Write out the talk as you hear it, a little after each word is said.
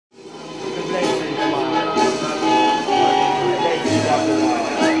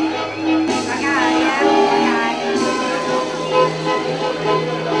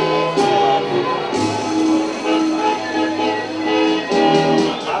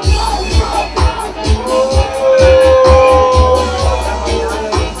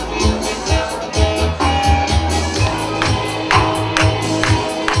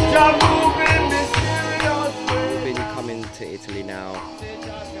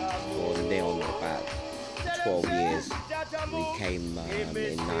12 years. We came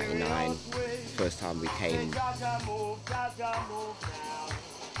in '99. First time we came, so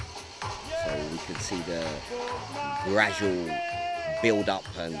we could see the gradual build-up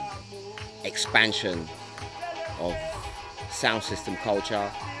and expansion of sound system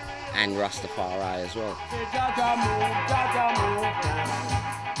culture and Rastafari as well.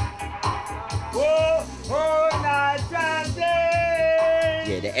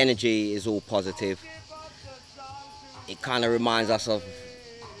 Yeah, the energy is all positive. It kind of reminds us of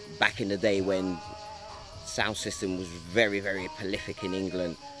back in the day when sound system was very, very prolific in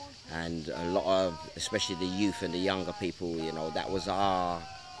England, and a lot of, especially the youth and the younger people, you know, that was our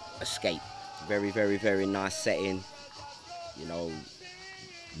escape. Very, very, very nice setting. You know,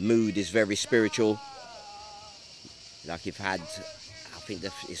 mood is very spiritual. Like you've had, I think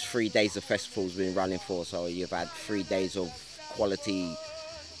it's 3 days the festival's been running for, so you've had 3 days of quality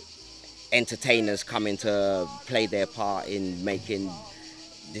entertainers coming to play their part in making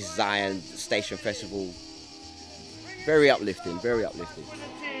this Zion Station Festival very uplifting, very uplifting.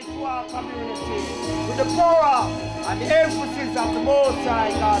 To our community, with the power and the emphasis of the Most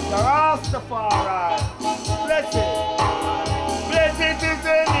High God, the Rastafari. Blessed. Blessed is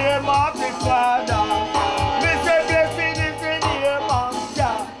the name of the Father. Me say blessed is the name of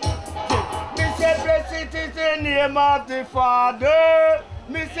Jah. Me say blessed is the name of the Father.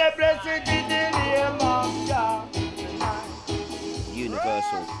 Me say blessed is the name of Jah.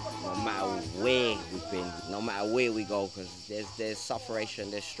 Universal, no matter where we've been, no matter where we go, because there's suffering,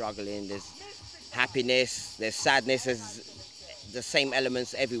 there's struggling, there's happiness, there's sadness, there's the same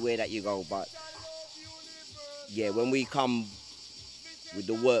elements everywhere that you go. But yeah, when we come with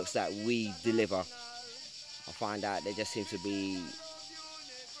the works that we deliver, I find out there just seems to be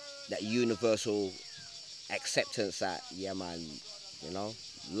that universal acceptance that, yeah man, you know,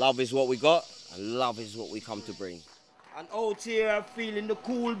 love is what we got and love is what we come to bring. And out here feeling the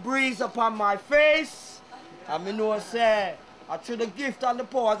cool breeze upon my face, and me know say, through the gift and the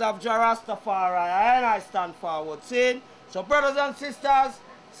powers of Jah Rastafari, and I stand forward, see? So brothers and sisters,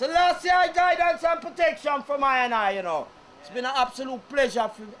 Selassie guidance and protection from I and I, you know. It's been an absolute pleasure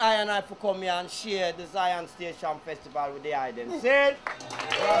for I and I to come here and share the Zion Station Festival with the Iden. See?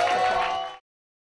 Rastafari.